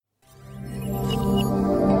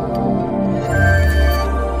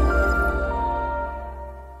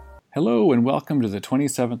welcome to the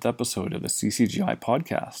 27th episode of the CCGI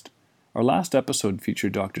podcast. Our last episode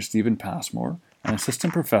featured Dr. Stephen Passmore, an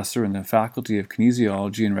assistant professor in the Faculty of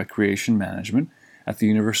Kinesiology and Recreation Management at the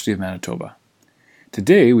University of Manitoba.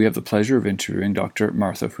 Today, we have the pleasure of interviewing Dr.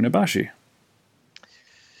 Martha Funabashi.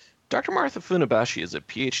 Dr. Martha Funabashi is a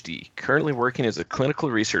PhD, currently working as a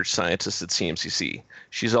clinical research scientist at CMCC.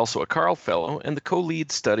 She's also a Carl Fellow and the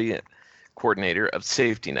co-lead study coordinator of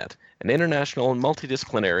SafetyNet, an international and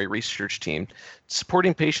multidisciplinary research team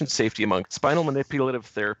supporting patient safety among spinal manipulative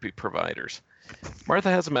therapy providers. Martha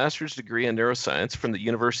has a master's degree in neuroscience from the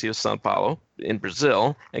University of São Paulo in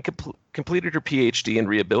Brazil and completed her PhD in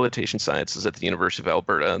rehabilitation sciences at the University of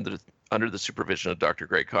Alberta under the supervision of Dr.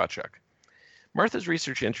 Greg Kotchuk. Martha's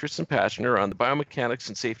research interests and passion are on the biomechanics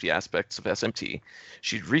and safety aspects of SMT.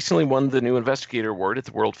 She recently won the New Investigator Award at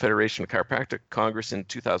the World Federation of Chiropractic Congress in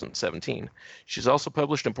 2017. She's also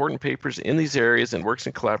published important papers in these areas and works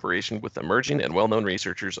in collaboration with emerging and well-known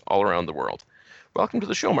researchers all around the world. Welcome to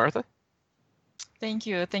the show, Martha. Thank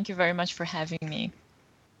you. Thank you very much for having me.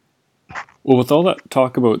 Well, with all that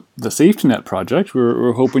talk about the SafetyNet project,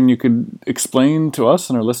 we're hoping you could explain to us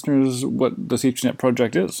and our listeners what the SafetyNet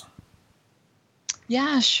project is.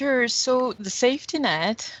 Yeah, sure. So the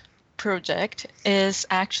SafetyNet project is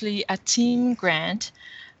actually a team grant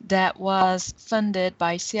that was funded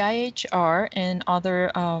by CIHR and other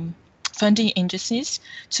funding agencies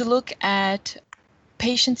to look at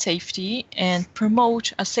patient safety and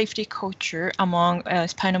promote a safety culture among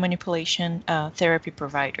spinal manipulation therapy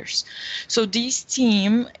providers. So this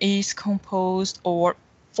team is composed of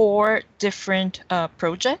 4 different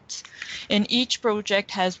projects, and each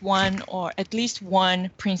project has one or at least one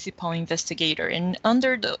principal investigator. And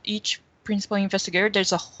under each principal investigator,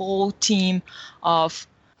 there's a whole team of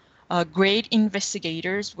great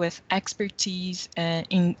investigators with expertise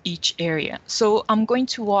in each area. So I'm going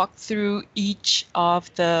to walk through each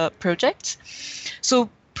of the projects. So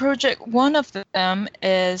project one of them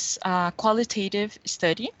is a qualitative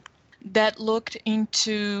study that looked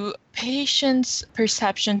into patients'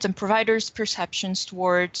 perceptions and providers' perceptions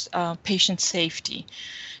towards patient safety.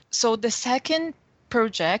 So the second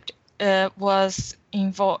project was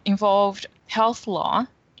involved health law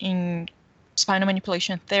in spinal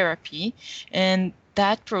manipulation therapy, and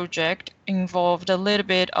that project involved a little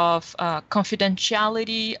bit of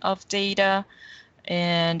confidentiality of data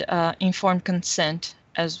and informed consent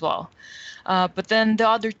as well. But then the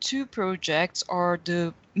other 2 projects are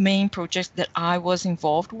the main projects that I was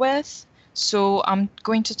involved with. So I'm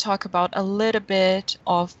going to talk about a little bit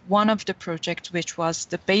of one of the projects, which was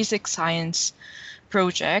the basic science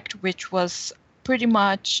project, which was pretty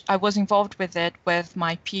much, I was involved with it with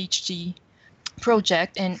my PhD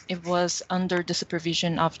project, and it was under the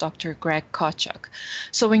supervision of Dr. Greg Kotchuk.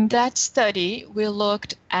 So in that study, we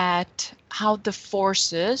looked at how the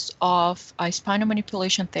forces of a spinal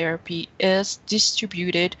manipulation therapy is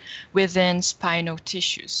distributed within spinal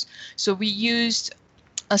tissues. So we used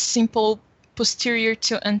a simple posterior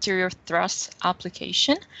to anterior thrust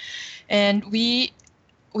application, and we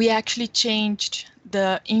actually changed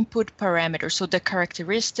the input parameters, so the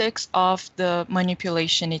characteristics of the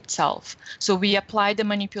manipulation itself. So we applied the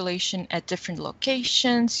manipulation at different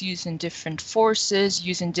locations, using different forces,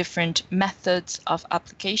 using different methods of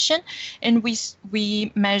application, and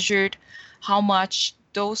we measured how much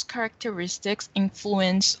those characteristics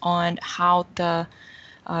influence on how the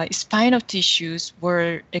spinal tissues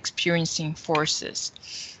were experiencing forces.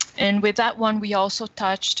 And with that one, we also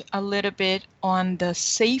touched a little bit on the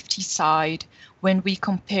safety side when we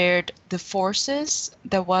compared the forces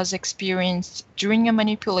that was experienced during a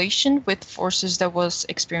manipulation with forces that was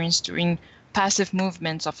experienced during passive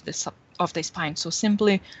movements of the spine. So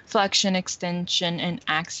simply flexion, extension, and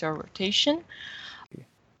axial rotation.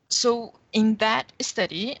 So in that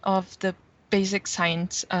study of the basic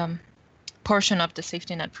science portion of the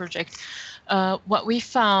SafetyNet project, what we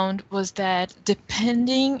found was that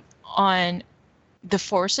depending on the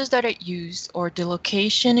forces that are used, or the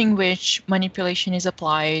location in which manipulation is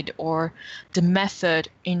applied, or the method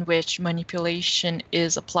in which manipulation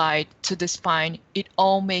is applied to the spine, it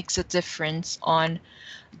all makes a difference on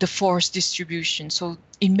the force distribution. So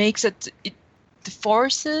it makes the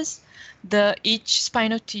forces each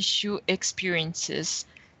spinal tissue experiences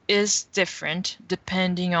is different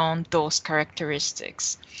depending on those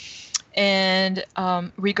characteristics. And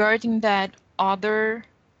regarding that other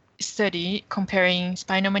study comparing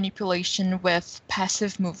spinal manipulation with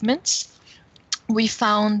passive movements, we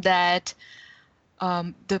found that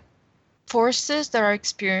the forces that are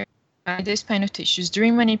experienced by the spinal tissues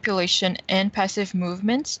during manipulation and passive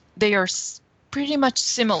movements, they are pretty much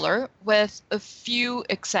similar with a few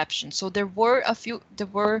exceptions. So there were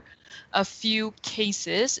a few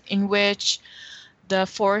cases in which the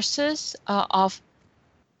forces of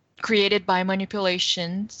created by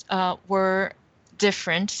manipulations were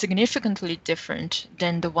different, significantly different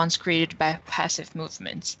than the ones created by passive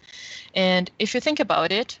movements. And if you think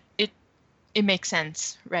about it, it makes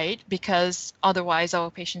sense, right? Because otherwise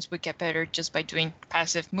our patients would get better just by doing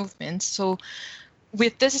passive movements. So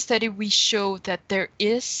with this study, we show that there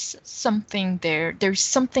is something there. There's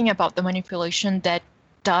something about the manipulation that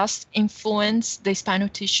does influence the spinal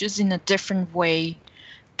tissues in a different way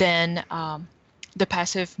than the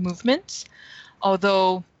passive movements,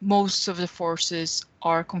 although most of the forces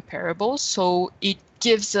are comparable. So it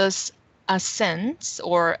gives us a sense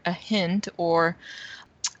or a hint or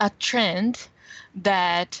a trend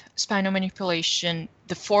that spinal manipulation,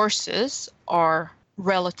 the forces are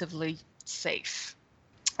relatively safe.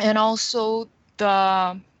 And also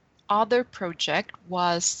the other project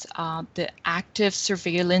was the Active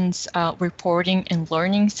Surveillance Reporting and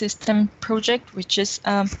Learning System project, which is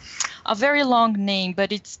a very long name,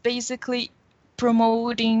 but it's basically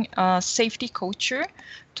promoting safety culture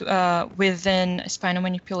within spinal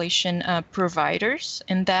manipulation providers,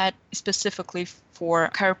 and that specifically for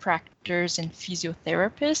chiropractors and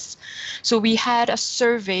physiotherapists. So we had a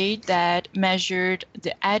survey that measured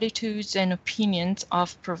the attitudes and opinions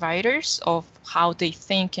of providers of how they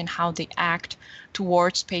think and how they act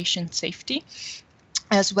towards patient safety,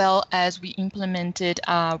 as well as we implemented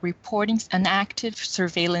an active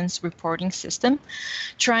surveillance reporting system,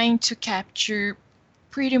 trying to capture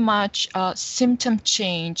pretty much symptom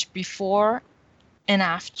change before and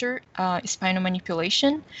after spinal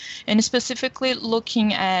manipulation, and specifically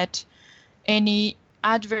looking at any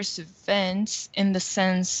adverse events in the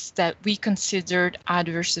sense that we considered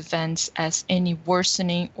adverse events as any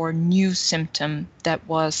worsening or new symptom that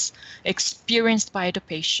was experienced by the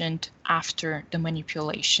patient after the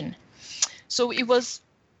manipulation. So it's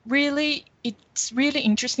really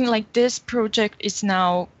interesting. Like, this project is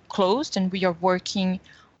now closed and we are working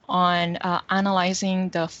on analyzing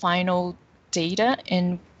the final data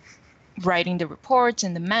and writing the reports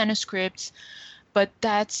and the manuscripts, but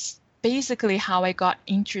that's basically how I got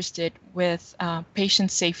interested with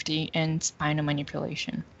patient safety and spinal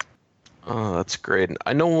manipulation. Oh, that's great.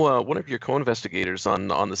 I know one of your co-investigators on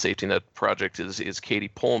the Safety Net project is Katie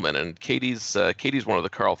Pullman, and Katie's one of the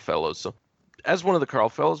Carl Fellows. So, as one of the Carl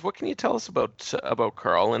Fellows, what can you tell us about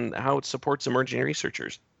Carl and how it supports emerging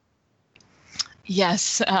researchers?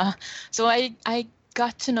 Yes, so I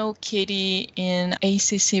got to know Katie in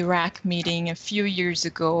ACC RAC meeting a few years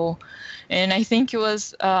ago, and I think it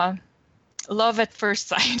was love at first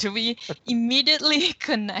sight. We immediately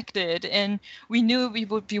connected, and we knew we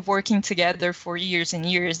would be working together for years and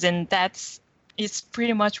years, and it's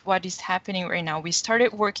pretty much what is happening right now. We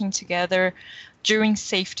started working together during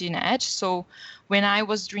Safety Net. So when I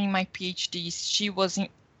was doing my PhD, she was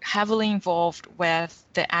heavily involved with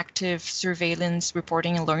the active surveillance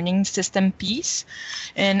reporting and learning system piece.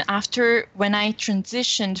 And when I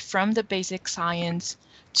transitioned from the basic science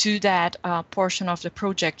to that portion of the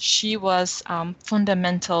project, she was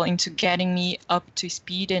fundamental into getting me up to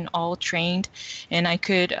speed and all trained, and I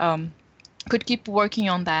could keep working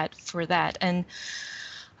on that for that. And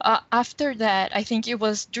after that, I think it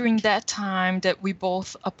was during that time that we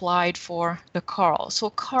both applied for the CARL. So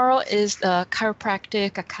CARL is the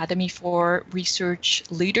Chiropractic Academy for Research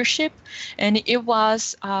Leadership, and it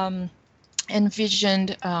was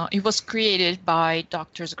it was created by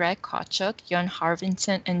Drs. Greg Kotchuk, Jan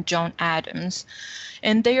Harvinson, and John Adams.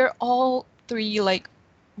 And they are all three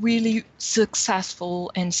really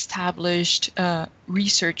successful and established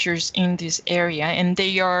researchers in this area. And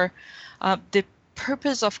they are, the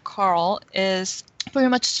purpose of CARL is very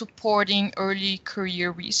much supporting early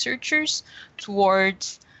career researchers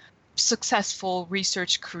towards successful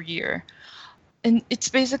research career. And it's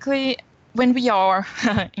basically, when we are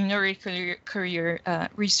in early career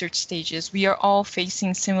research stages, we are all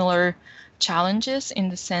facing similar challenges in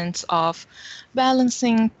the sense of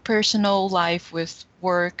balancing personal life with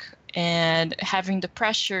work and having the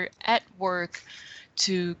pressure at work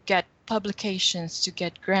to get publications, to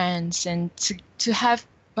get grants, and to have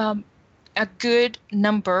a good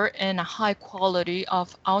number and a high quality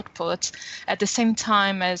of outputs at the same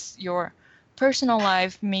time as your personal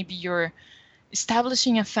life. Maybe you're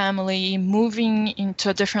establishing a family, moving into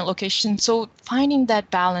a different location. So finding that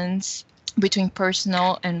balance between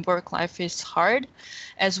personal and work life is hard,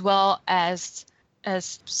 as well as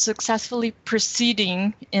successfully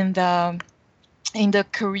proceeding in the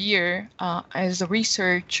career as a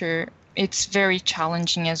researcher it's very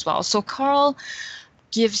challenging as well. So Carl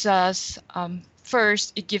gives us,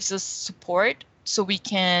 first, it gives us support so we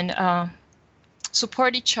can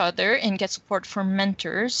support each other and get support from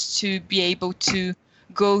mentors to be able to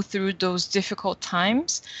go through those difficult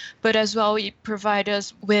times. But as well, it provides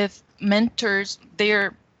us with mentors,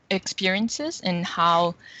 their experiences and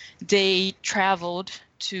how they traveled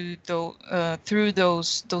to through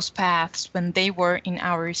those paths when they were in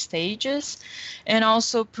our stages, and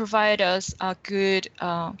also provide us a good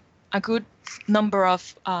number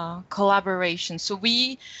of collaborations. So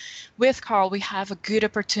with Carl, we have a good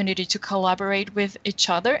opportunity to collaborate with each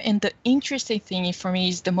other. And the interesting thing for me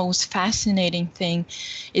is the most fascinating thing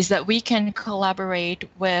is that we can collaborate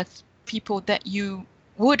with people that you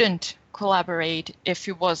wouldn't collaborate if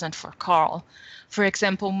it wasn't for Carl. For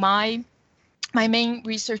example, my main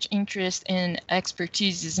research interest and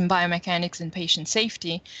expertise is in biomechanics and patient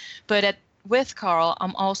safety, but with Carl,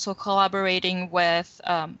 I'm also collaborating with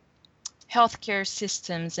healthcare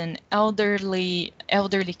systems and elderly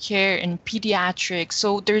care and pediatrics.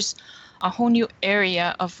 So there's a whole new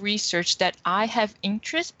area of research that I have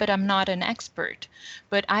interest, but I'm not an expert.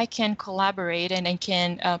 But I can collaborate and I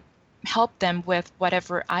can help them with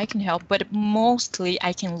whatever I can help, but mostly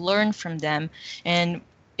I can learn from them. And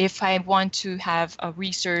if I want to have a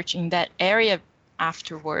research in that area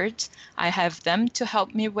afterwards, I have them to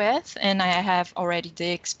help me with, and I have already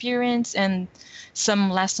the experience and some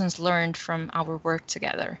lessons learned from our work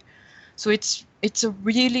together. So it's a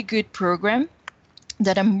really good program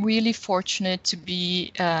that I'm really fortunate to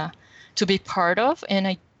be part of, and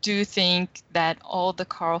I do think that all the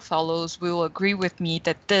Carl Fellows will agree with me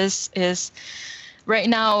that this is right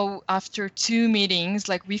now, after 2 meetings,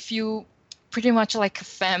 like we feel pretty much like a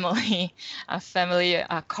family,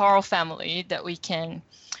 a Carl family that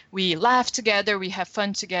we laugh together, we have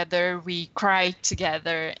fun together, we cry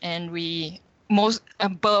together, and most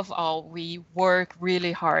above all, we work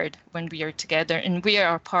really hard when we are together and we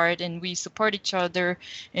are apart, and we support each other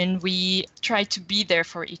and we try to be there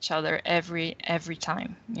for each other every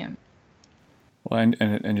time. Yeah. Well,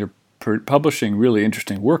 and you're publishing really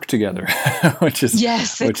interesting work together, which is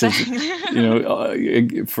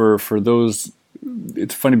for those.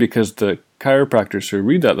 It's funny because the chiropractors who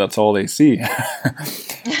read that's all they see,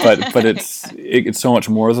 but it's so much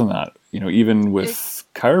more than that. Even with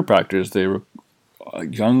chiropractors,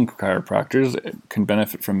 young chiropractors can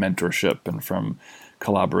benefit from mentorship and from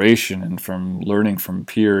collaboration and from learning from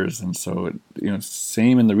peers, and so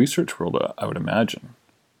same in the research world, I would imagine.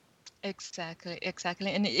 Exactly,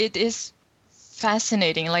 and it is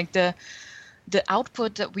fascinating, like the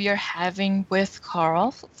output that we are having with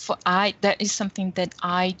Carl. That is something that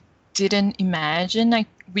I didn't imagine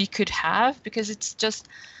we could have, because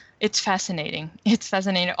it's fascinating. It's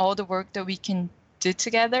fascinating, all the work that we can do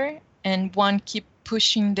together, and one keep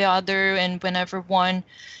pushing the other, and whenever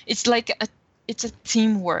it's like it's a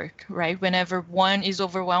teamwork, right? Whenever one is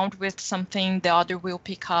overwhelmed with something, the other will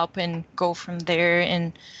pick up and go from there.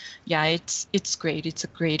 And yeah, it's great. It's a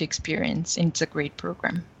great experience, and it's a great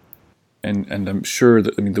program. And I'm sure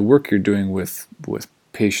that the work you're doing with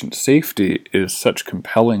patient safety is such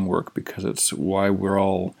compelling work, because it's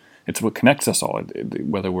what connects us all,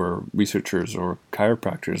 whether we're researchers or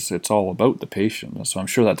chiropractors. It's all about the patient. So I'm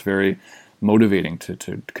sure that's very motivating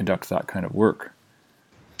to conduct that kind of work.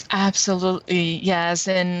 Absolutely, yes.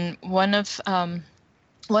 And one of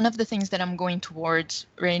the things that I'm going towards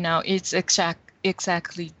right now is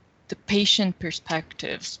exactly the patient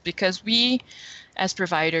perspectives, because we, as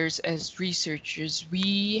providers, as researchers,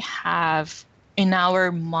 we have in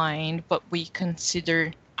our mind what we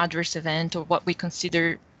consider adverse event or what we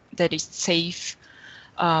consider that is safe.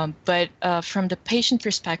 But from the patient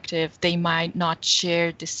perspective, they might not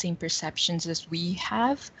share the same perceptions as we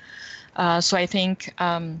have. So I think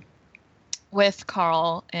with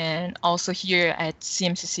Carl and also here at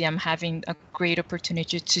CMCC, I'm having a great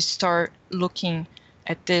opportunity to start looking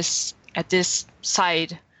at this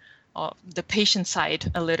side, the patient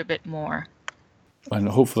side, a little bit more. And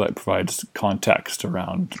hopefully that provides context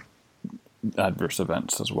around adverse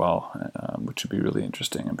events as well, which would be really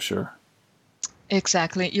interesting, I'm sure.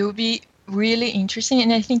 Exactly. It will be really interesting,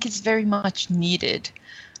 and I think it's very much needed,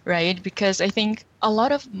 right? Because I think a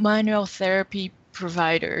lot of manual therapy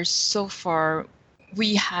providers so far,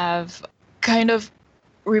 we have kind of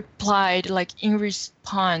replied like in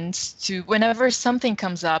response to whenever something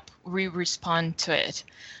comes up, we respond to it.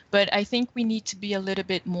 But I think we need to be a little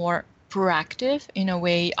bit more proactive in a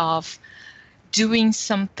way of doing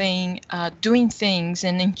something, doing things,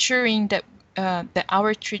 and ensuring that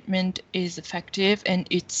our treatment is effective and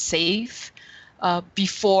it's safe.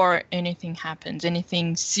 before anything happens,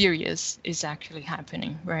 anything serious is actually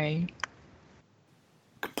happening, right?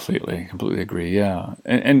 Completely agree. Yeah,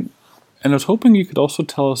 and I was hoping you could also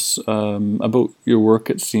tell us about your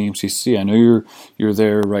work at CMCC. I know you're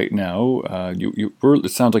there right now. You were.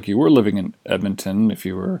 It sounds like you were living in Edmonton if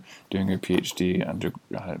you were doing your PhD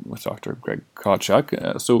with Dr. Greg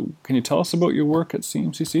Kotchuk. So can you tell us about your work at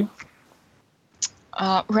CMCC?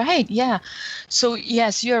 Right, yeah. So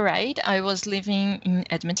yes, you're right. I was living in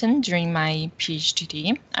Edmonton during my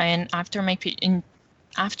PhD, and after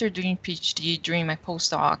doing PhD during my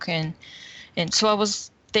postdoc, and so I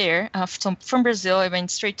was there. From Brazil, I went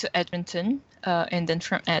straight to Edmonton, and then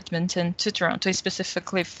from Edmonton to Toronto,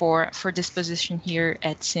 specifically for this position here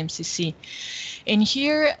at CMCC. And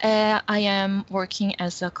here I am working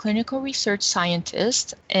as a clinical research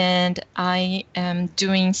scientist, and I am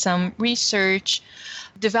doing some research,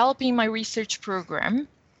 developing my research program.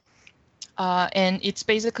 And it's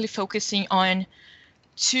basically focusing on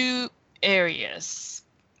two areas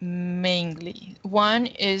mainly. One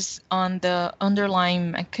is on the underlying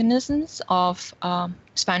mechanisms of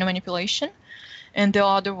spinal manipulation, and the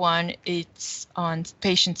other one is on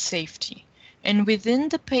patient safety. And within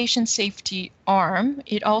the patient safety arm,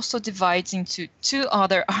 it also divides into two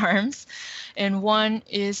other arms, and one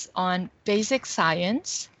is on basic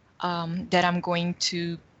science that I'm going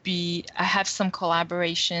to I have some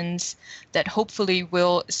collaborations that hopefully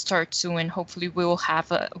will start soon and hopefully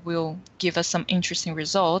will give us some interesting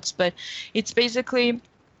results. But it's basically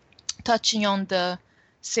touching on the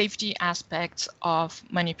safety aspects of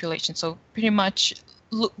manipulation. So pretty much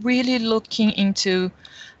really looking into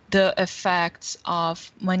the effects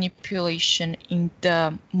of manipulation in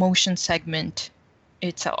the motion segment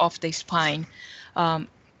itself of the spine, and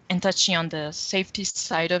touching on the safety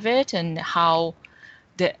side of it and how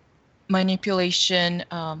the manipulation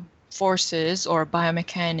forces or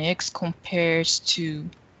biomechanics compares to,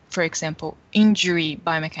 for example, injury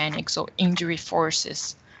biomechanics or injury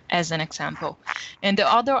forces as an example. And the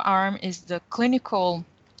other arm is the clinical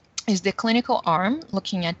arm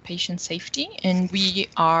looking at patient safety, and we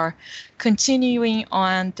are continuing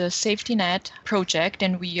on the safety net project,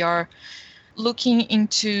 and we are looking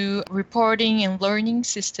into reporting and learning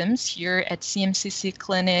systems here at CMCC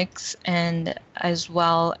clinics, and as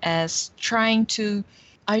well as trying to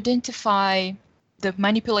identify the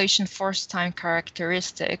manipulation force time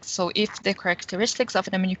characteristics. So if the characteristics of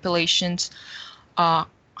the manipulations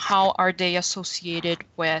how are they associated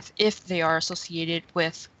with, if they are associated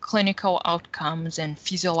with clinical outcomes and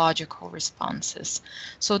physiological responses.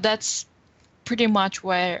 So that's pretty much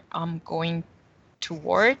where I'm going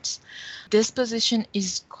towards. This position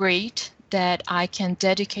is great that I can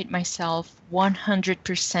dedicate myself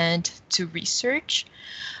 100% to research,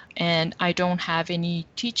 and I don't have any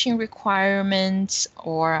teaching requirements,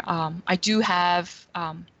 or I do have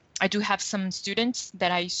some students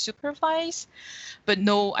that I supervise, but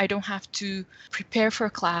no, I don't have to prepare for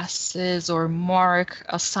classes or mark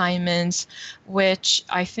assignments, which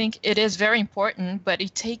I think it is very important, but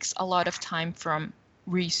it takes a lot of time from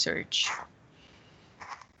research.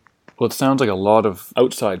 Well, it sounds like a lot of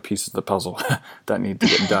outside pieces of the puzzle that need to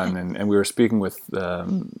get done. And we were speaking with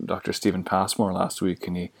Dr. Stephen Passmore last week,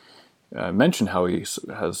 and he mentioned how he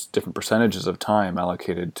has different percentages of time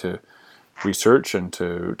allocated to research and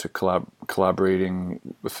to collaborating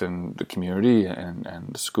within the community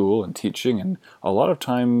and school and teaching, and a lot of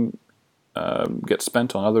time gets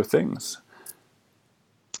spent on other things.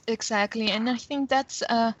 Exactly, and I think that's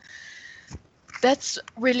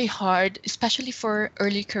really hard, especially for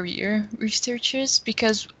early career researchers,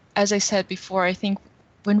 because as I said before, I think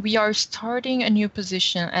when we are starting a new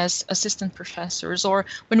position as assistant professors, or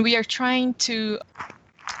when we are trying to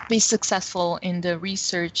be successful in the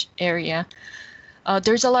research area,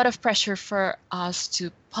 there's a lot of pressure for us to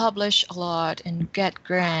publish a lot and get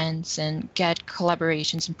grants and get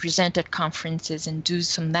collaborations and present at conferences and do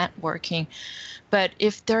some networking. But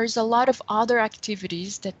if there's a lot of other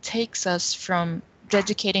activities that takes us from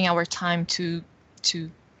dedicating our time to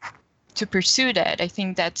pursue that, I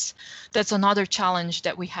think that's another challenge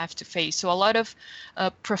that we have to face. So a lot of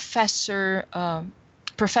professor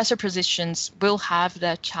positions will have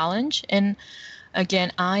that challenge. And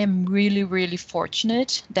again, I am really, really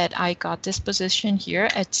fortunate that I got this position here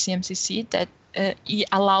at CMCC that it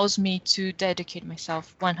allows me to dedicate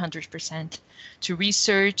myself 100% to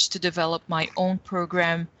research, to develop my own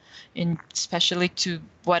program, and especially to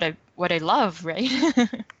what I love, right?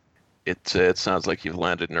 It sounds like you've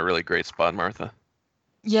landed in a really great spot, Martha.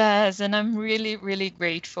 Yes, and I'm really, really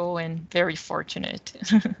grateful and very fortunate.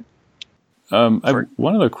 I have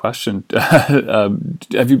one other question.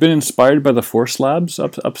 Have you been inspired by the Force Labs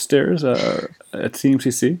upstairs at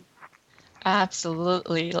CMCC?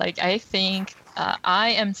 Absolutely. Like, I think I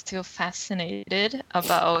am still fascinated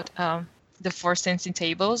about the force sensing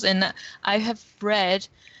tables, and I have read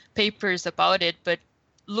papers about it, but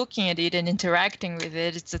looking at it and interacting with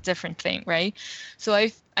it, it's a different thing, right? So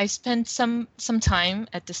I spent some time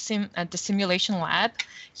at the simulation lab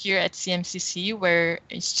here at CMCC, where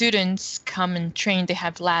students come and train. They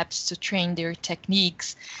have labs to train their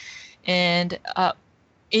techniques, and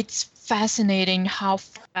it's fascinating how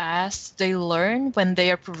fast they learn when they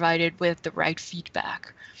are provided with the right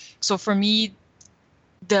feedback. So for me,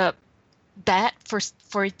 that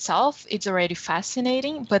for itself, it's already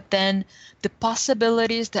fascinating, but then the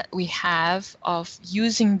possibilities that we have of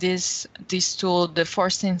using this tool, the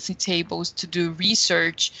force sensing tables, to do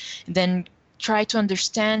research, then try to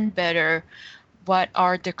understand better what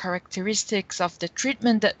are the characteristics of the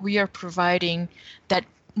treatment that we are providing that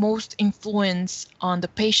most influence on the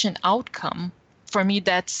patient outcome. For me,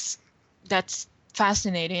 that's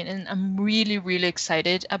fascinating, and I'm really, really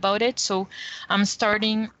excited about it. So I'm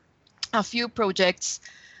starting a few projects,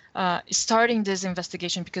 starting this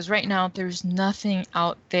investigation, because right now there's nothing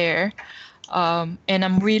out there, and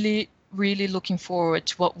I'm really, really looking forward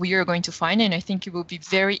to what we are going to find, and I think it will be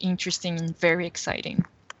very interesting and very exciting.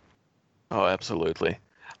 Oh, absolutely.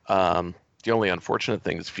 The only unfortunate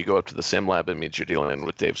thing is if you go up to the sim lab, it means you're dealing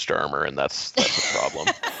with Dave Starmer, and that's a problem.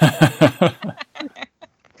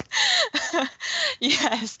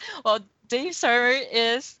 Yes. Well, Dave Server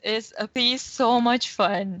is he's so much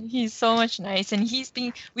fun. He's so much nice, and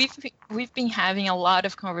we've been having a lot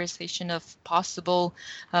of conversation of possible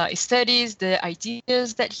studies, the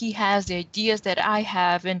ideas that he has, the ideas that I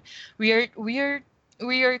have, and we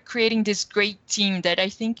are creating this great team that I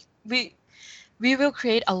think we will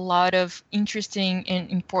create a lot of interesting and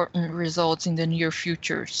important results in the near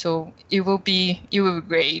future. So it will be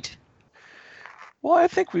great. Well, I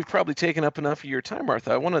think we've probably taken up enough of your time,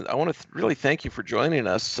 Martha. I want to really thank you for joining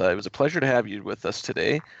us. It was a pleasure to have you with us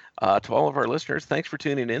today. To all of our listeners, thanks for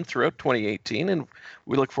tuning in throughout 2018, and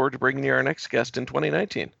we look forward to bringing you our next guest in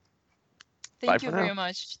 2019. Bye Thank for you now. very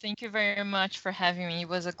much. Thank you very much for having me. It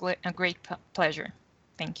was a great pleasure.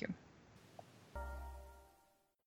 Thank you.